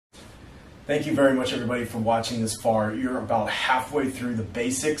Thank you very much, everybody, for watching this far. You're about halfway through the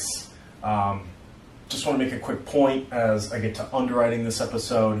basics. Just want to make a quick point as I get to underwriting this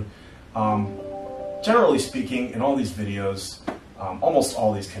episode. Generally speaking, in all these videos, almost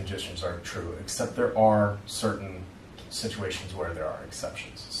all these conditions are true, except there are certain situations where there are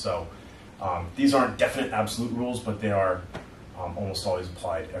exceptions. So these aren't definite absolute rules, but they are almost always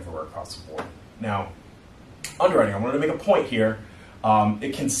applied everywhere across the board. Now, underwriting, I wanted to make a point here.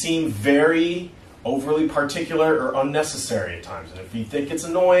 It can seem very overly particular or unnecessary at times. And if you think it's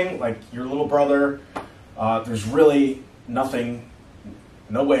annoying, like your little brother, there's really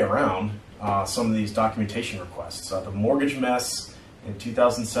no way around some of these documentation requests. The mortgage mess in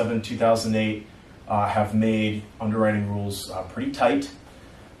 2007, 2008 have made underwriting rules pretty tight.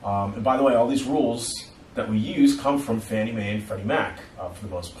 And by the way, all these rules that we use come from Fannie Mae and Freddie Mac for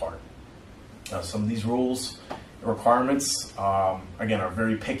the most part. Some of these rules requirements, again, are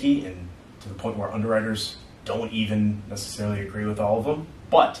very picky and to the point where underwriters don't even necessarily agree with all of them,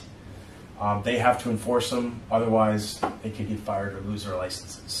 but they have to enforce them, otherwise they could get fired or lose their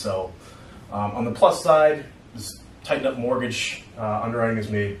licenses. So on the plus side, this tightened up mortgage underwriting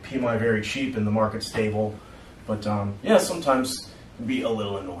has made PMI very cheap and the market stable, but yeah, sometimes it can be a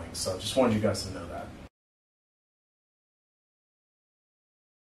little annoying, so just wanted you guys to know that.